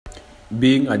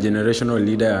Being a generational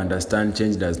leader, I understand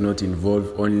change does not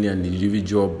involve only an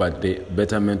individual but the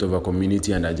betterment of a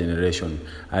community and a generation.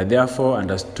 I therefore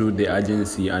understood the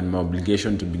urgency and my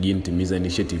obligation to begin Timiza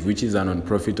Initiative, which is a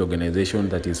non-profit organization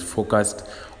that is focused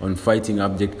on fighting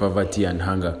abject poverty and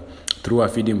hunger through a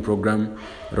feeding program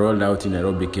rolled out in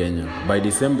Nairobi, Kenya. By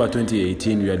December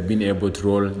 2018, we had been able to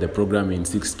roll the program in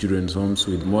 6 children's homes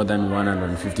with more than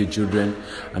 150 children,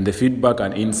 and the feedback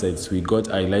and insights we got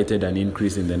highlighted an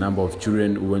increase in the number of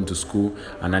children who went to school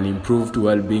and an improved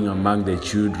well-being among the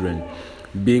children.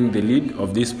 Being the lead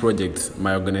of these projects,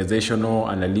 my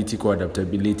organizational, analytical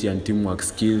adaptability and teamwork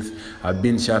skills have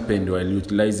been sharpened while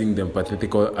utilizing the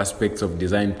empathetical aspects of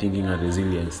design thinking and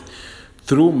resilience.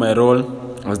 Through my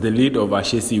role as the lead of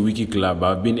Ashesi Wiki Club,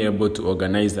 I've been able to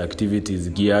organize activities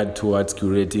geared towards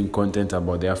curating content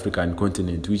about the African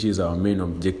continent, which is our main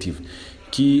objective.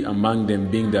 Key among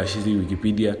them being the Ashesi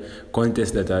Wikipedia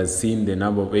contest that has seen the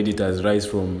number of editors rise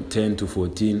from 10 to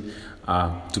 14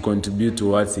 to contribute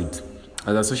towards it.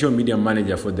 As a social media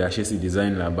manager for the Ashesi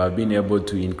Design Lab, I've been able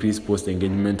to increase post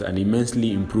engagement and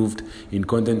immensely improved in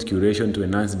content curation to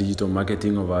enhance digital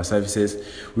marketing of our services,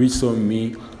 which saw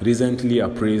me recently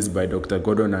appraised by Dr.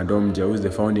 Gordon Adomja, who is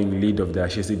the founding lead of the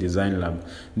Ashesi Design Lab.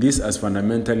 This has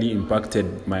fundamentally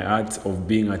impacted my art of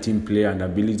being a team player and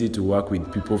ability to work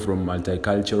with people from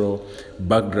multicultural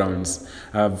backgrounds.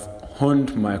 I've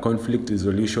honed my conflict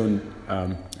resolution,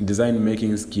 design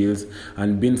making skills,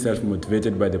 and been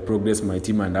self-motivated by the progress my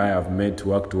team and I have made to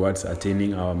work towards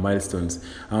attaining our milestones.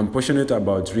 I'm passionate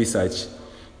about research,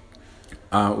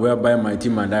 whereby my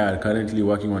team and I are currently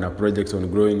working on a project on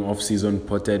growing off-season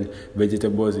potted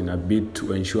vegetables in a bid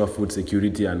to ensure food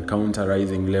security and counter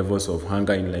rising levels of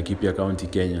hunger in Laikipia County,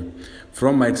 Kenya.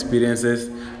 From my experiences,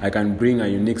 I can bring a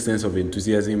unique sense of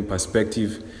enthusiasm,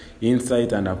 perspective,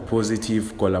 insight, and a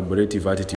positive collaborative attitude